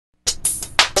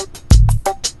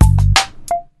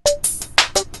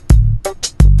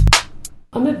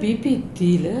I'm a BP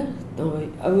dealer.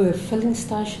 I own a filling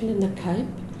station in the Cape,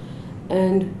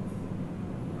 and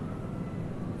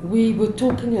we were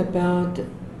talking about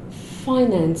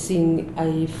financing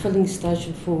a filling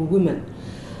station for women.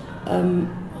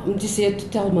 I'm just here to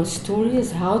tell my story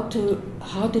is how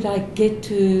did I get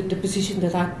to the position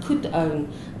that I could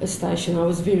own a station. I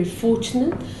was very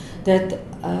fortunate that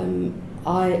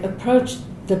I approached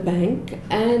the bank,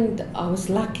 and I was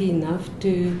lucky enough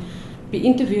to be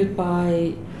interviewed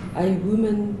by a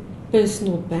woman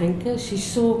personal banker. She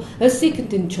saw her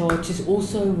second in charge is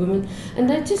also a woman, and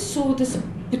they just saw this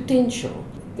potential.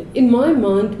 In my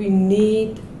mind, we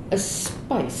need a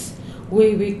space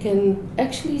where we can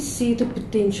actually see the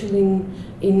potential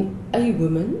in a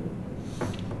woman,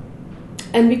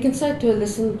 and we can say to her,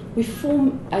 listen, we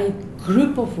form a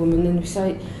group of women and we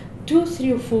say, 2 or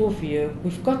 3 or 4 of you,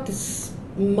 we've got this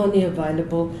money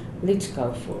available, let's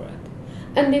go for it.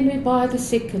 And then we buy the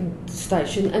second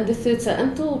station and the third station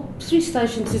until 3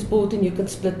 stations is bought, and you can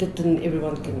split it and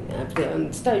everyone can have their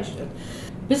own station.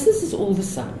 Business is all the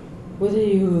same, whether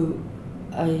you're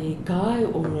a guy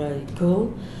or a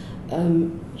girl,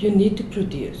 you need to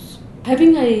produce.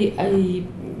 Having a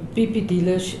BP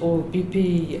dealer or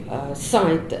BP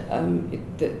site,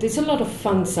 there's a lot of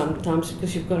fun sometimes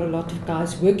because you've got a lot of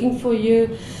guys working for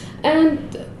you,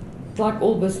 and like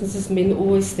all businesses, men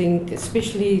always think,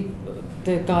 especially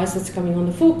the guys that's coming on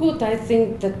the forecourt, they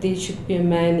think that there should be a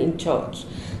man in charge.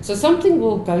 So something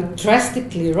will go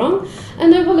drastically wrong,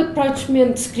 and they will approach me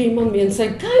and scream on me and say,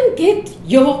 go and get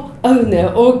your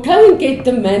owner or go and get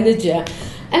the manager.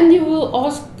 And you will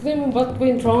ask them what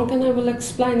went wrong, and I will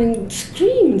explain and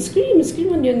scream and scream and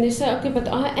scream on you, and they say, okay, but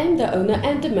I am the owner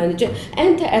and the manager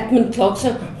and the admin clerk,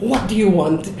 so what do you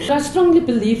want? I strongly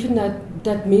believe in that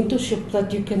mentorship,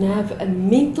 that you can have a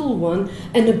mental one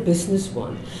and a business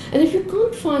one. And if you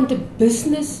can't find a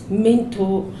business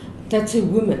mentor that's a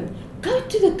woman, go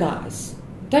to the guys.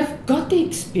 They've got the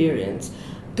experience.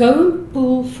 Go and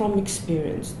pull from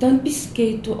experience. Don't be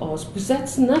scared to ask, because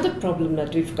that's another problem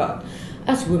that we've got.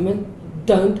 As women,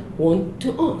 don't want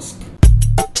to ask.